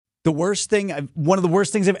One of the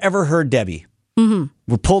worst things I've ever heard, Debbie. Mm-hmm.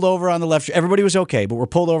 We're pulled over on the left. Everybody was okay, but we're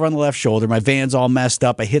pulled over on the left shoulder. My van's all messed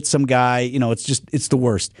up. I hit some guy. It's the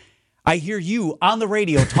worst. I hear you on the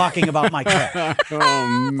radio talking about my car.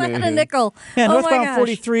 Oh, man. I had a nickel. Yeah, northbound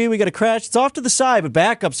 43, we got a crash. It's off to the side, but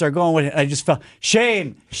backups are going with it. I just felt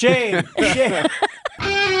shame.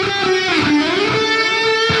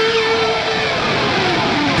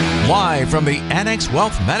 Live from the Annex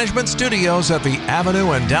Wealth Management Studios at the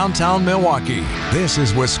Avenue in downtown Milwaukee, this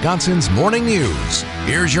is Wisconsin's Morning News.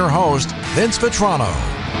 Here's your host, Vince Vitrano.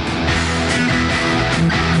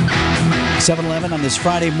 7:11 on this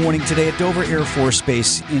Friday morning today at Dover Air Force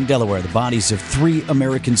Base in Delaware. The bodies of 3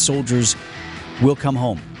 American soldiers will come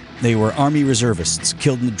home. They were Army reservists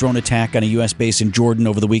killed in the drone attack on a U.S. base in Jordan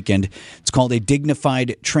over the weekend. It's called a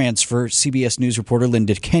dignified transfer. CBS News reporter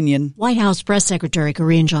Linda Kenyon. White House Press Secretary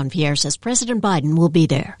Karine Jean-Pierre says President Biden will be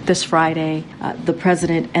there. This Friday, the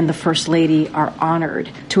President and the First Lady are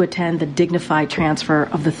honored to attend the dignified transfer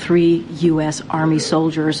of the 3 U.S. Army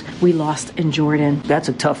soldiers we lost in Jordan. That's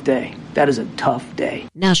a tough day. That is a tough day.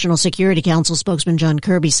 National Security Council spokesman John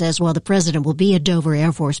Kirby says while the president will be at Dover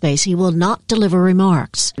Air Force Base, he will not deliver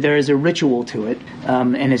remarks. There is a ritual to it,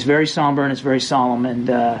 and it's very somber and it's very solemn,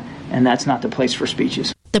 and that's not the place for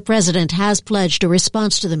speeches. The president has pledged a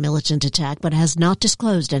response to the militant attack, but has not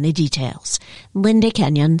disclosed any details. Linda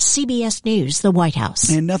Kenyon, CBS News, the White House.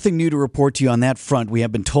 And nothing new to report to you on that front. We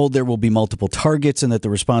have been told there will be multiple targets and that the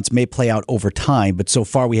response may play out over time, but so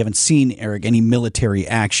far we haven't seen, Eric, any military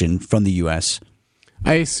action from the U.S.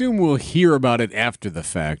 I assume we'll hear about it after the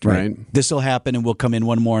fact, right? This will happen, and we'll come in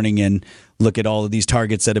one morning and look at all of these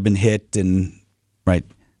targets that have been hit, and at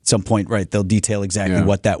some point, they'll detail exactly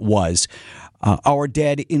what that was. Our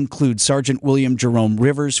dead include Sergeant William Jerome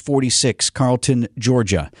Rivers, 46, Carlton,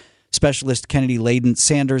 Georgia. Specialist Kennedy Layden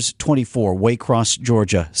Sanders, 24, Waycross,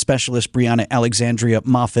 Georgia. Specialist Brianna Alexandria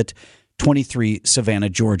Moffitt, 23, Savannah,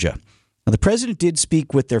 Georgia. Now, the president did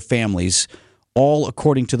speak with their families. All,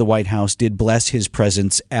 according to the White House, did bless his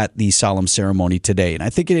presence at the solemn ceremony today. And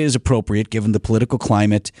I think it is appropriate, given the political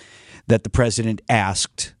climate, that the president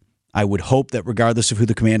asked. I would hope that regardless of who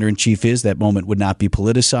the commander-in-chief is, that moment would not be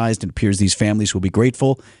politicized. It appears these families will be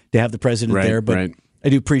grateful to have the president there. But I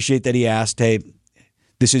do appreciate that he asked, hey,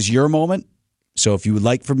 this is your moment. So if you would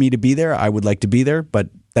like for me to be there, I would like to be there.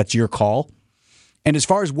 But that's your call. And as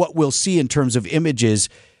far as what we'll see in terms of images,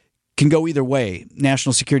 can go either way.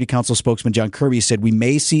 National Security Council spokesman John Kirby said we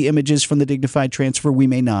may see images from the dignified transfer. We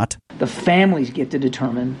may not. The families get to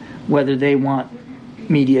determine whether they want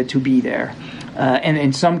media to be there. And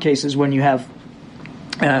in some cases, when you have,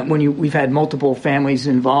 we've had multiple families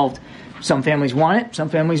involved, some families want it, some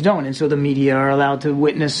families don't. And so the media are allowed to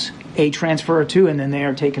witness a transfer or two, and then they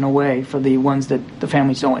are taken away for the ones that the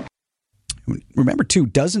families don't. Remember, too,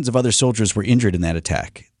 dozens of other soldiers were injured in that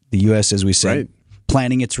attack. The U.S., as we said,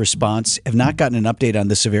 planning its response, have not gotten an update on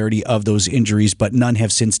the severity of those injuries, but none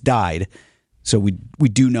have since died. So we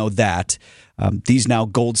do know that. These now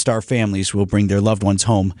Gold Star families will bring their loved ones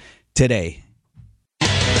home today.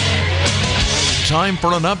 Time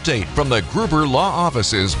for an update from the Gruber Law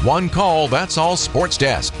Office's One Call, That's All Sports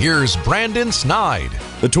Desk. Here's Brandon Snide.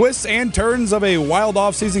 The twists and turns of a wild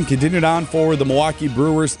offseason continued on for the Milwaukee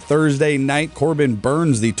Brewers Thursday night. Corbin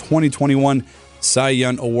Burns, the 2021 Cy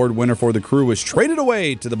Young Award winner for the Crew, was traded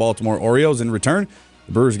away to the Baltimore Orioles. In return,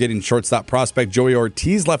 the Brewers getting shortstop prospect Joey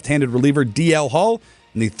Ortiz, left-handed reliever DL Hall,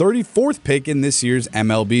 and the 34th pick in this year's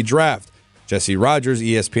MLB draft. Jesse Rogers,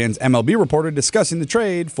 ESPN's MLB reporter, discussing the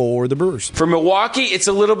trade for the Brewers. For Milwaukee, it's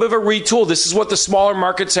a little bit of a retool. This is what the smaller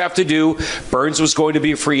markets have to do. Burns was going to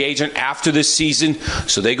be a free agent after this season,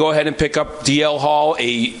 so they go ahead and pick up DL Hall,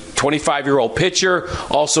 a 25-year-old pitcher,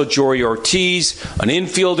 also Joey Ortiz, an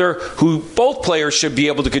infielder, who both players should be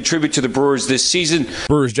able to contribute to the Brewers this season.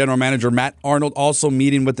 Brewers general manager Matt Arnold also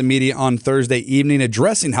meeting with the media on Thursday evening,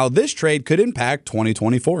 addressing how this trade could impact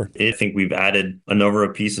 2024. I think we've added a number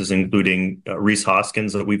of pieces, including Rhys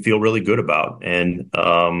Hoskins, that we feel really good about. And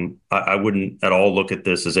I wouldn't at all look at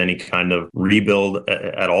this as any kind of rebuild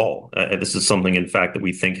at all. This is something, in fact, that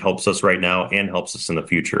we think helps us right now and helps us in the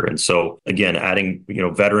future. And so, again, adding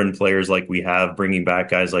veteran players like we have, bringing back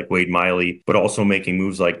guys like Wade Miley, but also making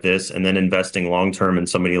moves like this and then investing long-term in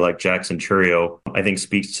somebody like Jackson Chourio, I think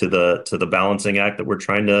speaks to the balancing act that we're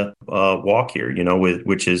trying to walk here,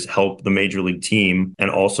 which is help the major league team and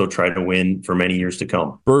also try to win for many years to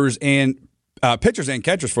come. Brewers and pitchers and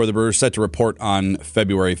catchers for the Brewers set to report on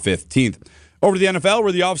February 15th. Over to the NFL,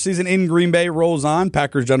 where the offseason in Green Bay rolls on.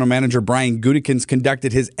 Packers general manager Brian Gutekunst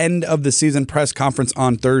conducted his end-of-the-season press conference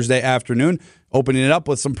on Thursday afternoon. opening it up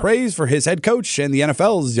with some praise for his head coach and the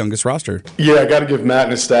NFL's youngest roster. Yeah, I got to give Matt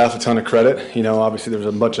and his staff a ton of credit. Obviously there's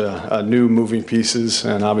a bunch of new moving pieces,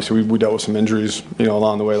 and obviously we dealt with some injuries,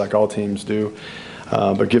 along the way like all teams do.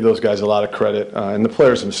 But give those guys a lot of credit, and the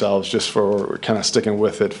players themselves just for kind of sticking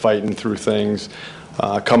with it, fighting through things,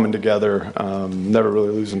 coming together, never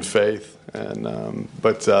really losing faith.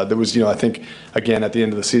 But there was, I think, again, at the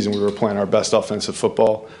end of the season, we were playing our best offensive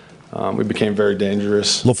football. We became very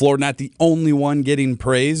dangerous. LaFleur not the only one getting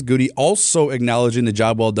praise. Goody also acknowledging the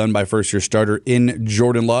job well done by first-year starter in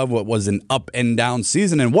Jordan Love, what was an up-and-down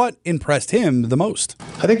season, and what impressed him the most.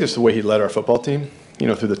 I think just the way he led our football team,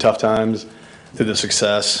 through the tough times, through the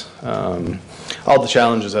success, all the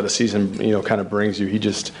challenges that a season, kind of brings you. He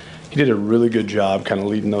did a really good job kind of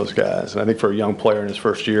leading those guys. And I think for a young player in his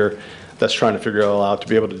first year that's trying to figure it all out, to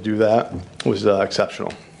be able to do that was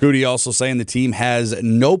exceptional. Goody also saying the team has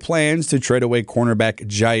no plans to trade away cornerback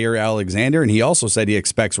Jair Alexander, and he also said he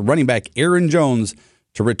expects running back Aaron Jones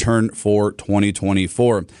to return for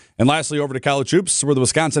 2024. And lastly, over to college hoops, where the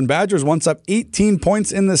Wisconsin Badgers, once up 18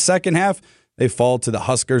 points in the second half, they fall to the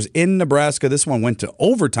Huskers in Nebraska. This one went to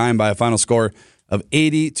overtime by a final score of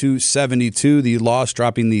 80-72. The loss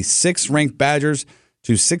dropping the 6th-ranked Badgers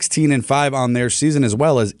to 16-5 on their season, as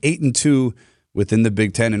well as 8-2 within the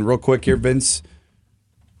Big Ten. And real quick here, Vince,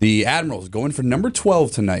 the Admirals going for number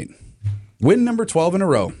 12 tonight. Win number 12 in a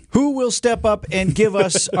row. Who will step up and give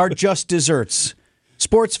us our just desserts?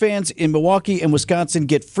 Sports fans in Milwaukee and Wisconsin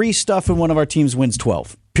get free stuff when one of our teams wins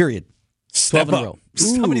 12. Period. Step 12 in a up. row.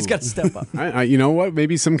 Somebody's got to step up. You know what?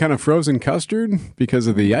 Maybe some kind of frozen custard because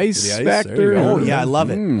of the ice factor. Oh, yeah, I love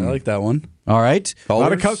it. I like that one. All right. A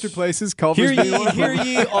lot of custard places. Culver's Hear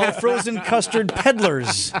ye, all frozen custard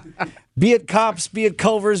peddlers. Be it Cops, be it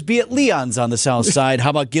Culver's, be it Leon's on the south side. How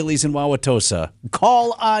about Gillies and Wauwatosa?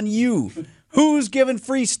 Call on you. Who's giving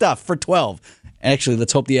free stuff for 12? Actually,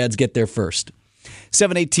 let's hope the ads get there first.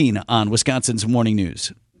 7:18 on Wisconsin's Morning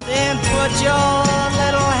News. Then put your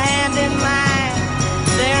little hand in mine.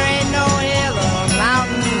 There ain't no hill or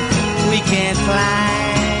mountain we can't climb.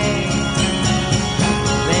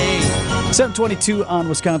 7:22 on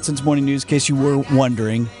Wisconsin's Morning News. In case you were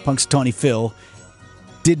wondering, Punxsutawney Phil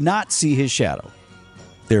did not see his shadow,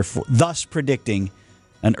 therefore, thus predicting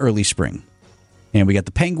an early spring. And we got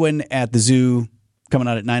the penguin at the zoo coming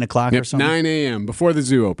out at 9 o'clock or something. 9 a.m. before the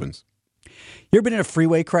zoo opens. You ever been in a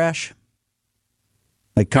freeway crash?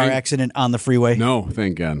 Like car accident on the freeway? No,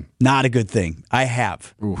 thank God. Not a good thing. I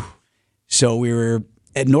have. Oof. So we were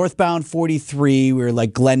at northbound 43. We were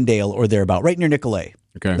like Glendale or thereabout, right near Nicolay,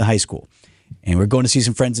 the high school. And we're going to see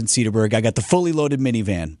some friends in Cedarburg. I got the fully loaded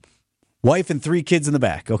minivan. Wife and 3 kids in the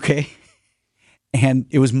back, okay? And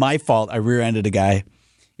it was my fault. I rear-ended a guy.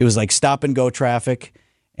 It was like stop and go traffic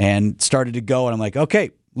and started to go. And I'm like,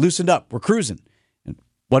 okay, loosened up. We're cruising. And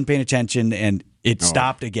wasn't paying attention, and it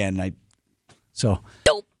stopped again. The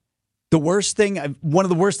worst thing, one of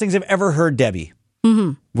the worst things I've ever heard, Debbie.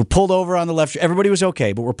 Mm-hmm. We're pulled over on the left. Everybody was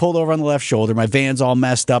okay, but we're pulled over on the left shoulder. My van's all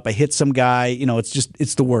messed up. I hit some guy.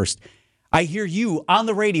 It's the worst. I hear you on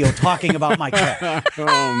the radio talking about my crash. It's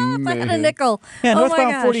like a nickel. Yeah, oh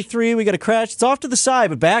northbound 43, we got a crash. It's off to the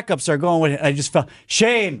side, but backups are going with it. I just felt,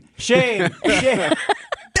 shame.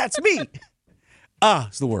 That's me.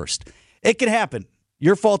 It's the worst. It can happen.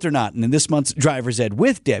 Your fault or not. And in this month's Driver's Ed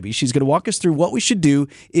with Debbie, she's going to walk us through what we should do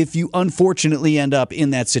if you unfortunately end up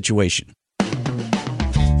in that situation.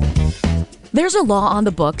 There's a law on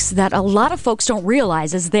the books that a lot of folks don't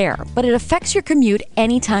realize is there, but it affects your commute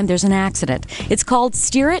anytime there's an accident. It's called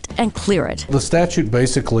Steer It and Clear It. The statute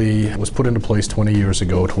basically was put into place 20 years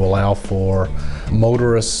ago to allow for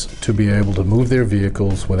motorists to be able to move their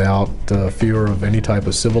vehicles without fear of any type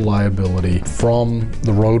of civil liability from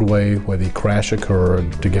the roadway where the crash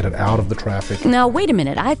occurred to get it out of the traffic. Now, wait a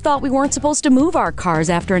minute. I thought we weren't supposed to move our cars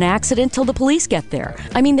after an accident till the police get there.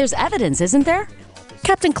 I mean, there's evidence, isn't there?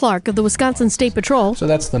 Captain Clark of the Wisconsin State Patrol. So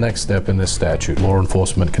that's the next step in this statute. Law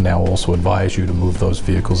enforcement can now also advise you to move those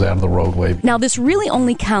vehicles out of the roadway. Now, this really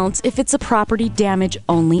only counts if it's a property damage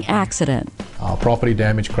only accident. Property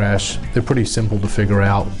damage crash, they're pretty simple to figure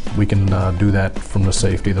out. We can do that from the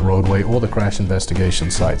safety of the roadway or the crash investigation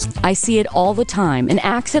sites. I see it all the time. An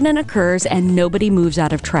accident occurs and nobody moves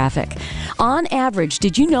out of traffic. On average,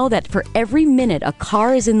 did you know that for every minute a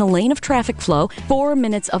car is in the lane of traffic flow, 4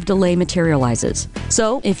 minutes of delay materializes?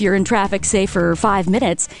 So if you're in traffic, say for 5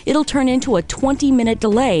 minutes, it'll turn into a 20-minute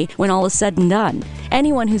delay when all is said and done.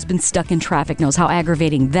 Anyone who's been stuck in traffic knows how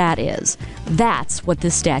aggravating that is. That's what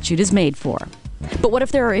this statute is made for. But what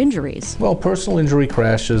if there are injuries? Well, personal injury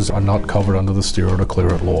crashes are not covered under the steer it or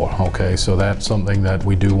clear it law, okay? So that's something that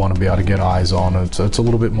we do want to be able to get eyes on. It's a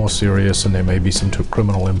little bit more serious, and there may be some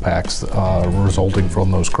criminal impacts resulting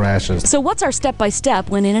from those crashes. So what's our step-by-step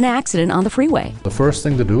when in an accident on the freeway? The first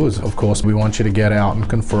thing to do is, of course, we want you to get out and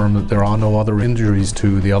confirm that there are no other injuries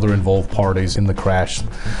to the other involved parties in the crash.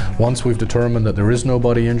 Once we've determined that there is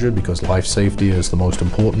nobody injured, because life safety is the most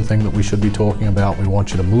important thing that we should be talking about, we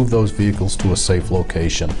want you to move those vehicles to a safe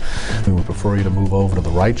location. We would prefer you to move over to the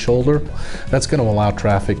right shoulder. That's going to allow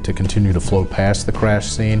traffic to continue to flow past the crash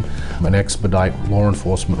scene and expedite law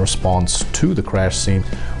enforcement response to the crash scene.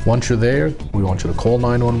 Once you're there, we want you to call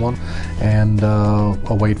 911 and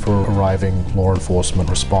await for arriving law enforcement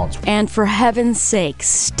response. And for heaven's sake,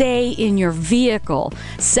 stay in your vehicle.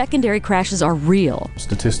 Secondary crashes are real.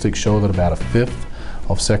 Statistics show that about a fifth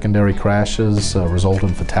of secondary crashes result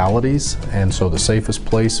in fatalities, and so the safest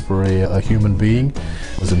place for a human being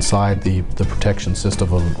is inside the protection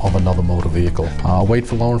system of another motor vehicle. Wait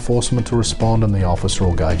for law enforcement to respond, and the officer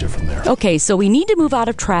will guide you from there. Okay, so we need to move out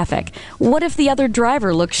of traffic. What if the other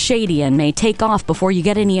driver looks shady and may take off before you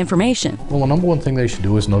get any information? Well, the number one thing they should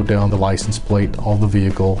do is note down the license plate of the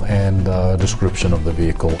vehicle and description of the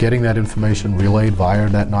vehicle. Getting that information relayed via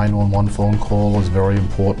that 911 phone call is very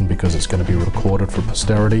important because it's going to be recorded for posterity.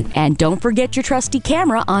 And don't forget your trusty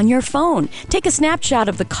camera on your phone. Take a snapshot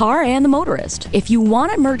of the car and the motorist. If you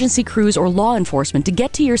want emergency crews or law enforcement to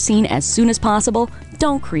get to your scene as soon as possible,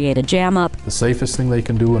 don't create a jam up. The safest thing they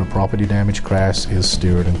can do in a property damage crash is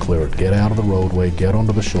steer it and clear it. Get out of the roadway, get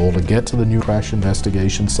onto the shoulder, get to the new crash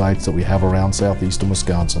investigation sites that we have around southeastern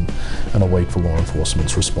Wisconsin, and await for law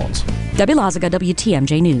enforcement's response. Debbie Lazaga,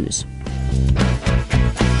 WTMJ News.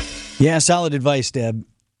 Yeah, solid advice, Deb.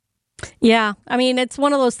 Yeah, I mean, it's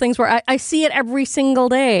one of those things where I see it every single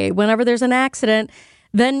day. Whenever there's an accident,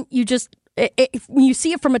 then you just, when you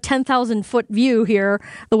see it from a 10,000-foot view here,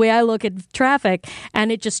 the way I look at traffic,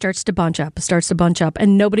 and it just starts to bunch up,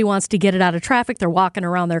 and nobody wants to get it out of traffic. They're walking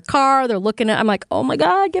around their car, they're looking at, I'm like, oh my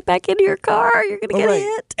God, get back into your car, you're going to get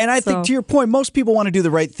hit. And I think to your point, most people want to do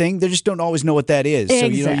the right thing. They just don't always know what that is.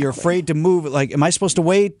 Exactly. So, you're afraid to move. Like, am I supposed to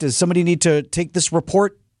wait? Does somebody need to take this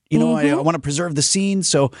report? I want to preserve the scene.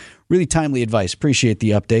 So really timely advice. Appreciate the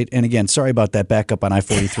update. And again, sorry about that backup on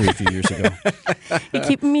I-43 a few years ago. You're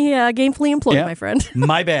keeping me gainfully employed, my friend.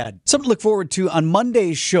 My bad. Something to look forward to on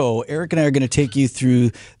Monday's show. Eric and I are going to take you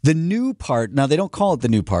through the new part. Now, they don't call it the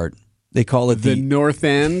new part. They call it the north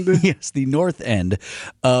end? Yes, the north end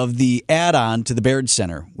of the add-on to the Baird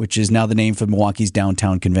Center, which is now the name for Milwaukee's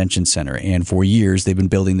downtown convention center. And for years, they've been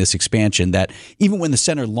building this expansion that even when the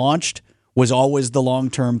center launched, was always the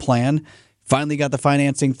long-term plan. Finally got the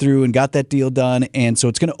financing through and got that deal done, and so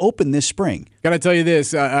it's going to open this spring. Got to tell you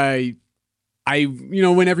this, I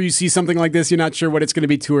whenever you see something like this, you're not sure what it's going to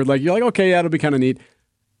be toured like. You're like, okay, that'll be kind of neat.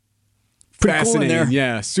 Pretty cool in Fascinating. there.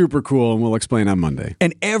 Yeah, super cool, and we'll explain on Monday.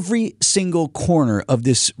 And every single corner of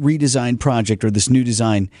this redesigned project or this new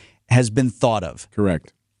design has been thought of.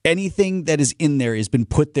 Correct. Anything that is in there has been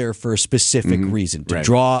put there for a specific reason, to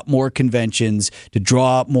draw more conventions, to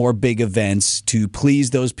draw more big events, to please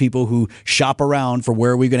those people who shop around for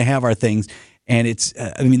where are we going to have our things. And it's,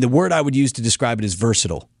 the word I would use to describe it is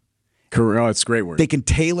versatile. Oh, it's a great word. They can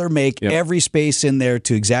tailor make every space in there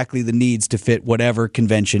to exactly the needs to fit whatever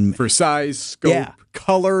convention. For size, scope,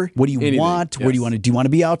 color. What do you want? Where do you want to? Do you want to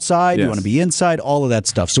be outside? Do you want to be inside? All of that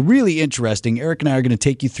stuff. So really interesting. Eric and I are going to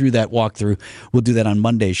take you through that walkthrough. We'll do that on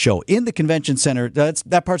Monday's show. In the convention center,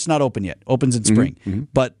 that part's not open yet. Opens in spring.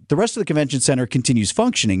 But the rest of the convention center continues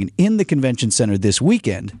functioning. And in the convention center this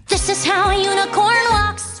weekend, this is how a unicorn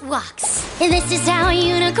walks. And this is how a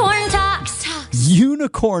unicorn talks.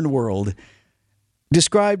 Unicorn World,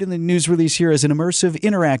 described in the news release here as an immersive,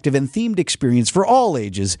 interactive, and themed experience for all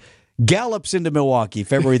ages, gallops into Milwaukee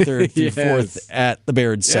February 3rd through 4th at the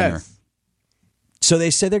Baird Center. So they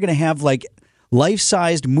say they're going to have like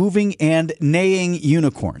life-sized moving and neighing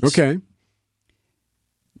unicorns. Okay.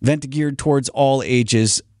 Event geared towards all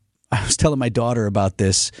ages. I was telling my daughter about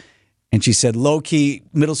this, and she said, low-key,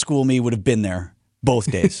 middle school me would have been there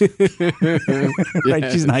both days.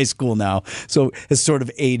 Right? She's in high school now, so has sort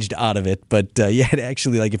of aged out of it. But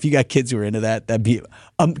actually, like if you got kids who are into that, that'd be.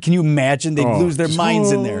 Can you imagine? They'd lose their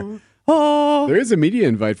minds in there. Oh, there is a media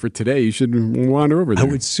invite for today. You should wander over there. I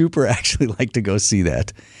would super actually like to go see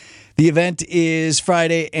that. The event is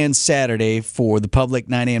Friday and Saturday for the public,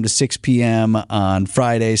 9 a.m. to 6 p.m. on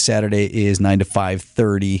Friday. Saturday is 9 to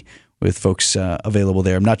 5:30. With folks available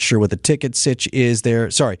there. I'm not sure what the ticket sitch is there.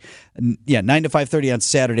 Sorry. 9 to 5:30 on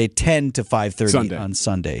Saturday, 10 to 5:30 on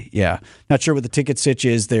Sunday. Yeah. Not sure what the ticket sitch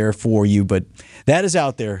is there for you, but that is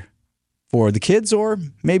out there for the kids or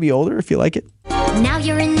maybe older if you like it. Now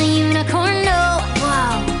you're in the unicorn, no.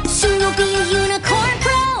 Wow. Soon you'll be a unicorn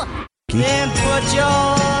pro. Then put your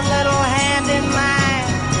little hand in mine.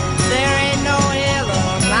 There ain't no hill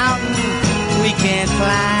or mountain we can't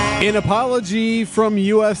climb. An apology from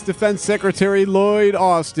U.S. Defense Secretary Lloyd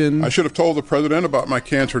Austin. I should have told the president about my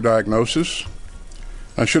cancer diagnosis.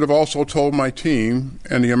 I should have also told my team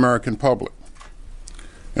and the American public.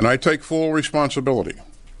 And I take full responsibility.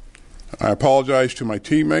 I apologize to my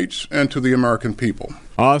teammates and to the American people.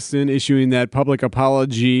 Austin issuing that public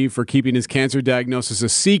apology for keeping his cancer diagnosis a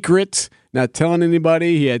secret, not telling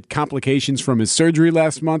anybody. He had complications from his surgery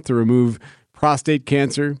last month to remove prostate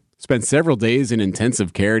cancer. Spent several days in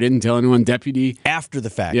intensive care. Didn't tell anyone. Deputy. After the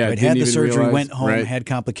fact. Yeah, right? Had the surgery, realize. went home, right. had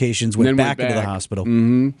complications, went back into the hospital.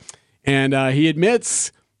 Mm-hmm. And he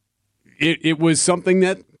admits it was something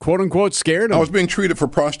that, quote unquote, scared him. I was being treated for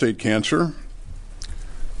prostate cancer.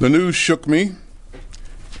 The news shook me,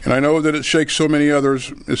 and I know that it shakes so many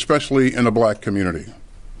others, especially in the black community.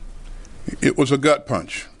 It was a gut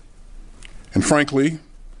punch. And frankly,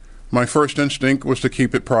 my first instinct was to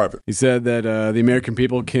keep it private. He said that the American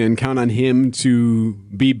people can count on him to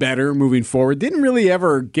be better moving forward. Didn't really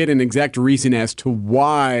ever get an exact reason as to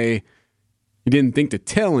why he didn't think to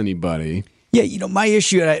tell anybody. Yeah, my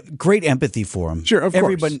issue, I have great empathy for him. Sure, of course.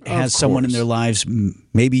 Everyone has someone in their lives,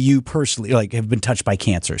 maybe you personally, have been touched by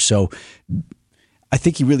cancer. So I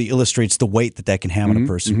think he really illustrates the weight that can have on a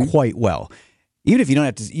person quite well. Even if you don't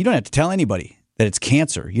have to tell anybody that it's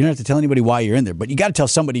cancer. You don't have to tell anybody why you're in there, but you got to tell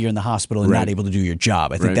somebody you're in the hospital and not able to do your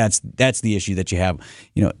job. I think that's the issue that you have.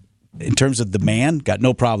 In terms of the man, got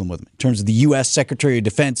no problem with him. In terms of the U.S. Secretary of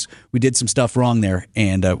Defense, we did some stuff wrong there,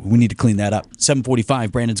 and we need to clean that up. 7:45,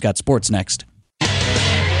 Brandon's got sports next.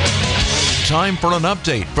 Time for an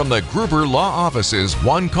update from the Gruber Law Office's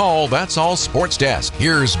One Call, That's All Sports Desk.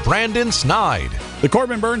 Here's Brandon Snide. The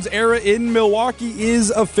Corbin Burnes era in Milwaukee is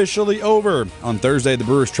officially over. On Thursday, the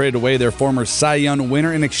Brewers traded away their former Cy Young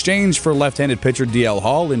winner in exchange for left-handed pitcher DL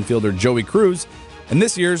Hall, infielder Joey Cruz, and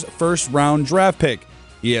this year's first-round draft pick.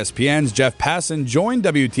 ESPN's Jeff Passan joined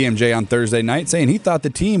WTMJ on Thursday night, saying he thought the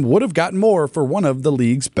team would have gotten more for one of the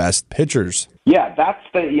league's best pitchers. Yeah, that's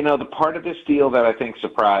the part of this deal that I think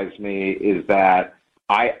surprised me is that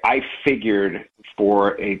I figured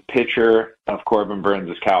for a pitcher of Corbin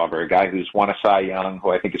Burnes' caliber, a guy who's won a Cy Young, who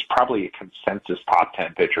I think is probably a consensus top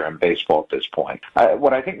 10 pitcher in baseball at this point.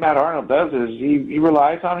 What I think Matt Arnold does is he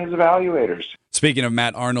relies on his evaluators. Speaking of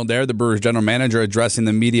Matt Arnold there, the Brewers general manager addressing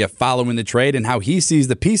the media following the trade and how he sees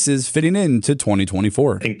the pieces fitting into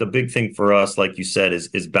 2024. I think the big thing for us, like you said,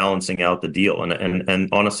 is balancing out the deal. And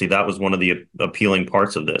honestly, that was one of the appealing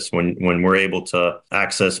parts of this. When we're able to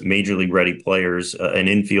access major league ready players, an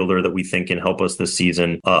infielder that we think can help us this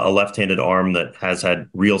season, a left-handed arm that has had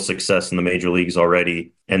real success in the major leagues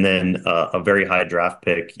already, and then a very high draft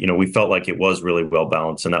pick, we felt like it was really well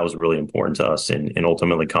balanced, and that was really important to us in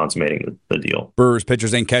ultimately consummating the deal. Brewers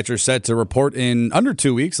pitchers and catchers set to report in under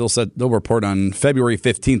 2 weeks. They'll report on February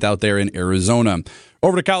 15th out there in Arizona.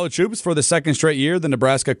 Over to college hoops. For the second straight year, the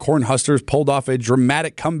Nebraska Cornhuskers pulled off a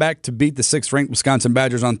dramatic comeback to beat the 6th-ranked Wisconsin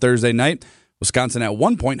Badgers on Thursday night. Wisconsin at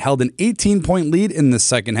one point held an 18-point lead in the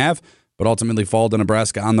second half, but ultimately fall to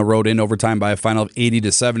Nebraska on the road in overtime by a final of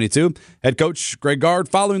 80-72. Head coach Greg Gard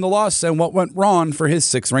following the loss and what went wrong for his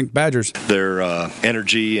 6th-ranked Badgers. Their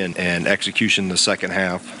energy and execution in the second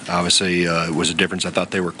half obviously was a difference. I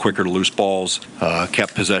thought they were quicker to loose balls,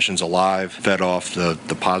 kept possessions alive, fed off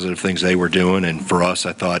the positive things they were doing. And for us,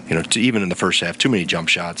 I thought, even in the first half, too many jump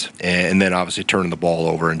shots. And then obviously turning the ball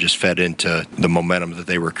over and just fed into the momentum that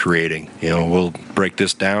they were creating. We'll break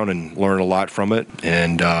this down and learn a lot from it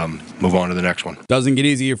and move on to the next one. Doesn't get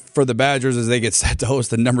easier for the Badgers as they get set to host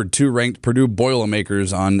the number 2-ranked Purdue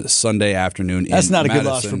Boilermakers on Sunday afternoon. That's not Madison. A good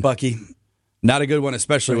loss for Bucky. Not a good one,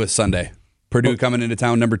 especially with Sunday. Purdue coming into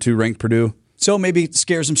town, number 2-ranked Purdue. So maybe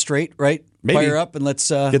scares them straight, right? Maybe. Fire up and let's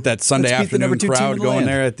get that Sunday afternoon crowd going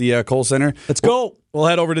there at the Kohl Center. Let's go. We'll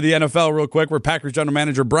head over to the NFL real quick, where Packers general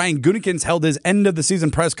manager Brian Gutekunst held his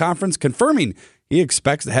end-of-the-season press conference, confirming he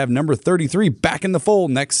expects to have number 33 back in the fold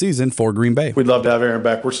next season for Green Bay. We'd love to have Aaron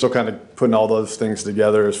back. We're still kind of putting all those things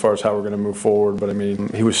together as far as how we're going to move forward. But,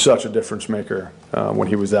 he was such a difference maker when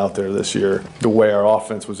he was out there this year. The way our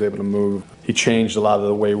offense was able to move, he changed a lot of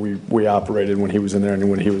the way we operated when he was in there and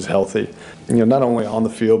when he was healthy. Not only on the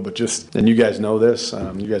field, but just, and you guys know this,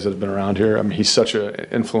 you guys that have been around here, he's such an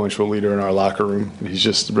influential leader in our locker room. He's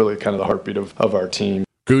just really kind of the heartbeat of our team.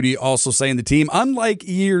 Goody also saying the team, unlike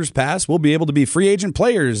years past, will be able to be free agent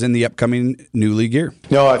players in the upcoming new league year.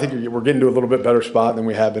 No, I think we're getting to a little bit better spot than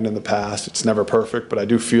we have been in the past. It's never perfect, but I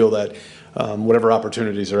do feel that whatever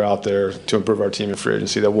opportunities are out there to improve our team in free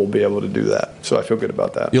agency, that we'll be able to do that. So I feel good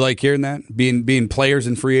about that. You like hearing that? Being players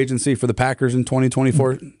in free agency for the Packers in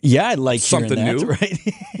 2024? Yeah, I'd like something hearing that, new. Right?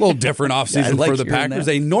 A little different offseason like for the hearing Packers.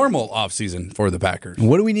 that. A normal offseason for the Packers.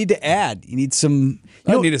 What do we need to add? You need some.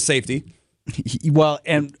 You need a safety. Well,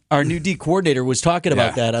 and our new D coordinator was talking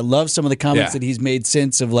about that. I love some of the comments that he's made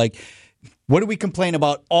since of like, what did we complain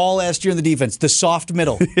about all last year in the defense? The soft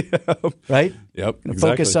middle, right? Yep.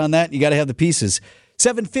 Focus on that. You got to have the pieces.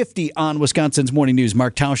 7:50 on Wisconsin's Morning News.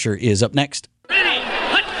 Mark Tauscher is up next.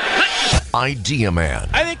 Idea Man.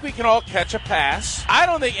 I think we can all catch a pass. I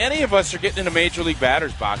don't think any of us are getting in a major league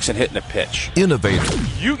batter's box and hitting a pitch. Innovator.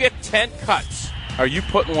 You get 10 cuts. Are you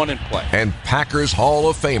putting one in play? And Packers Hall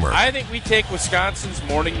of Famer. I think we take Wisconsin's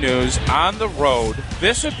Morning News on the road.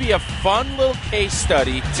 This would be a fun little case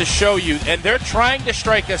study to show you, and they're trying to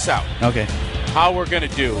strike us out. Okay. How we're going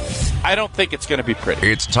to do. I don't think it's going to be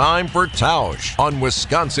pretty. It's time for Tausch on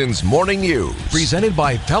Wisconsin's Morning News. Presented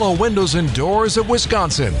by Pella Windows and Doors of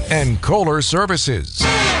Wisconsin and Kohler Services.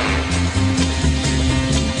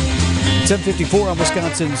 7:54 on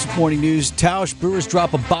Wisconsin's Morning News. Tausch, Brewers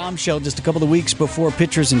drop a bombshell just a couple of weeks before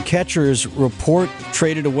pitchers and catchers report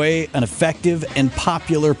traded away an effective and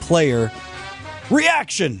popular player.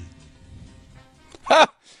 Reaction.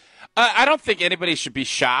 I don't think anybody should be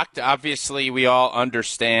shocked. Obviously, we all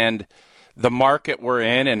understand the market we're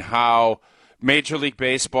in and how Major League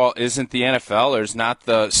Baseball isn't the NFL. There's not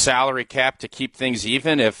the salary cap to keep things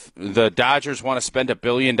even. If the Dodgers want to spend $1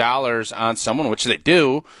 billion on someone, which they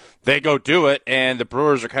do, they go do it, and the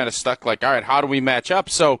Brewers are kind of stuck like, all right, how do we match up?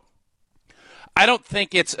 So I don't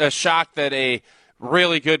think it's a shock that a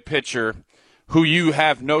really good pitcher who you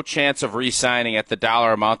have no chance of re-signing at the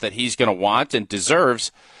dollar amount that he's going to want and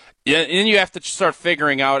deserves, and you have to start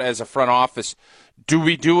figuring out as a front office, do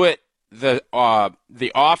we do it the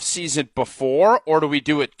off season before, or do we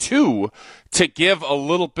do it to give a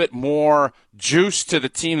little bit more juice to the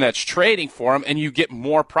team that's trading for him and you get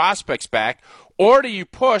more prospects back? Or do you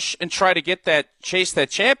push and try to chase that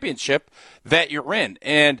championship that you're in?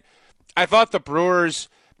 And I thought the Brewers,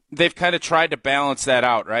 they've kind of tried to balance that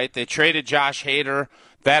out, right? They traded Josh Hader.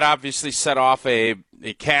 That obviously set off a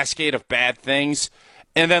cascade of bad things.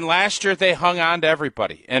 And then last year they hung on to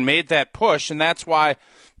everybody and made that push. And that's why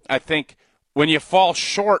I think when you fall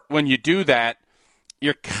short when you do that,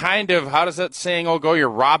 you're kind of, how does that saying go? You're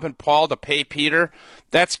robbing Paul to pay Peter.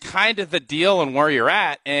 That's kind of the deal and where you're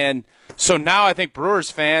at. And so now I think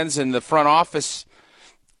Brewers fans in the front office,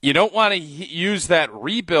 you don't want to use that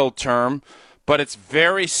rebuild term, but it's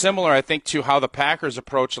very similar, I think, to how the Packers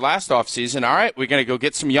approached last offseason. All right, we're going to go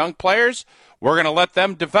get some young players. We're going to let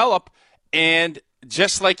them develop. And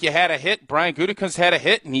just like you had a hit, Brian Gutekunst had a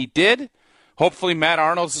hit, and he did. Hopefully Matt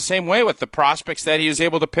Arnold's the same way with the prospects that he was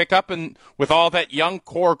able to pick up and with all that young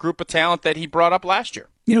core group of talent that he brought up last year.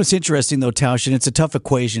 You know, it's interesting, though, Tausch, and it's a tough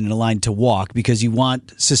equation in a line to walk because you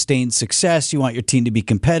want sustained success. You want your team to be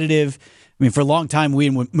competitive. I mean, for a long time, we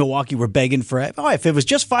in Milwaukee were begging for, if it was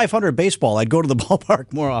just 500 baseball, I'd go to the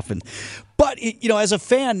ballpark more often. But, as a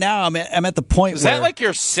fan now, I'm at the point is where... Is that like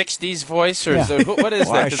your 60s voice? Or what is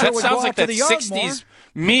that? Because that sounds like that 60s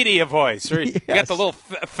media voice. Or you got the little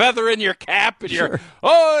feather in your cap and you're,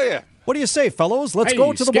 oh, yeah. What do you say, fellows? Let's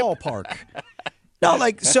go to the ballpark. No,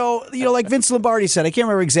 like Vince Lombardi said, I can't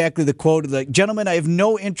remember exactly the quote. Like, gentlemen, I have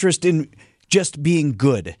no interest in just being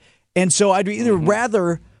good. And so I'd either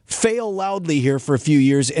rather fail loudly here for a few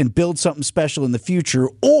years and build something special in the future,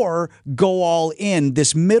 or go all in.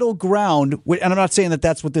 This middle ground, and I'm not saying that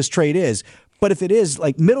that's what this trade is, but if it is,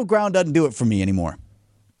 like, middle ground doesn't do it for me anymore.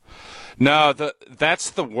 No, that's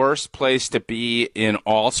the worst place to be in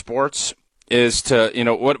all sports is to,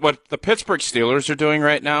 what the Pittsburgh Steelers are doing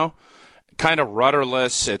right now, kind of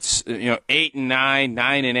rudderless. It's 8-9,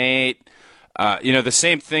 9-8. The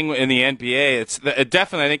same thing in the NBA. It's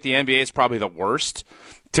definitely, I think the NBA is probably the worst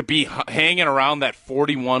to be hanging around that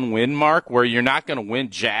 41 win mark where you're not going to win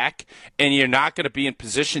jack and you're not going to be in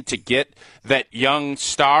position to get that young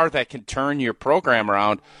star that can turn your program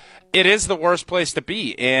around. It is the worst place to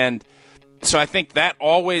be. And so I think that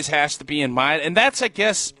always has to be in mind. And that's, I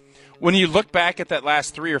guess, when you look back at that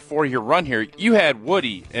last 3 or 4 year run here, you had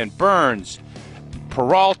Woody and Burns,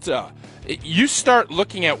 Peralta. You start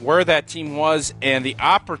looking at where that team was and the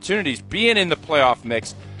opportunities being in the playoff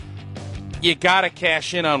mix. You got to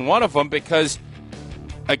cash in on one of them because,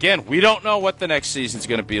 again, we don't know what the next season's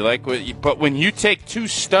going to be like. But when you take 2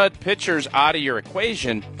 stud pitchers out of your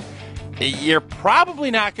equation, you're probably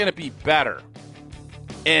not going to be better.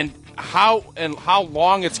 And how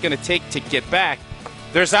long it's going to take to get back,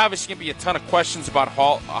 there's obviously going to be a ton of questions about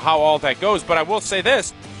how all that goes. But I will say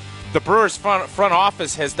this, the Brewers front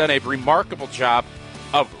office has done a remarkable job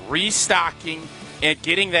of restocking and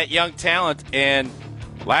getting that young talent. And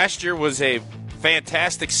last year was a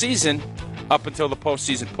fantastic season up until the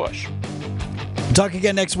postseason push. Talk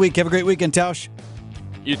again next week. Have a great weekend, Tausch.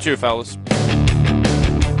 You too, fellas.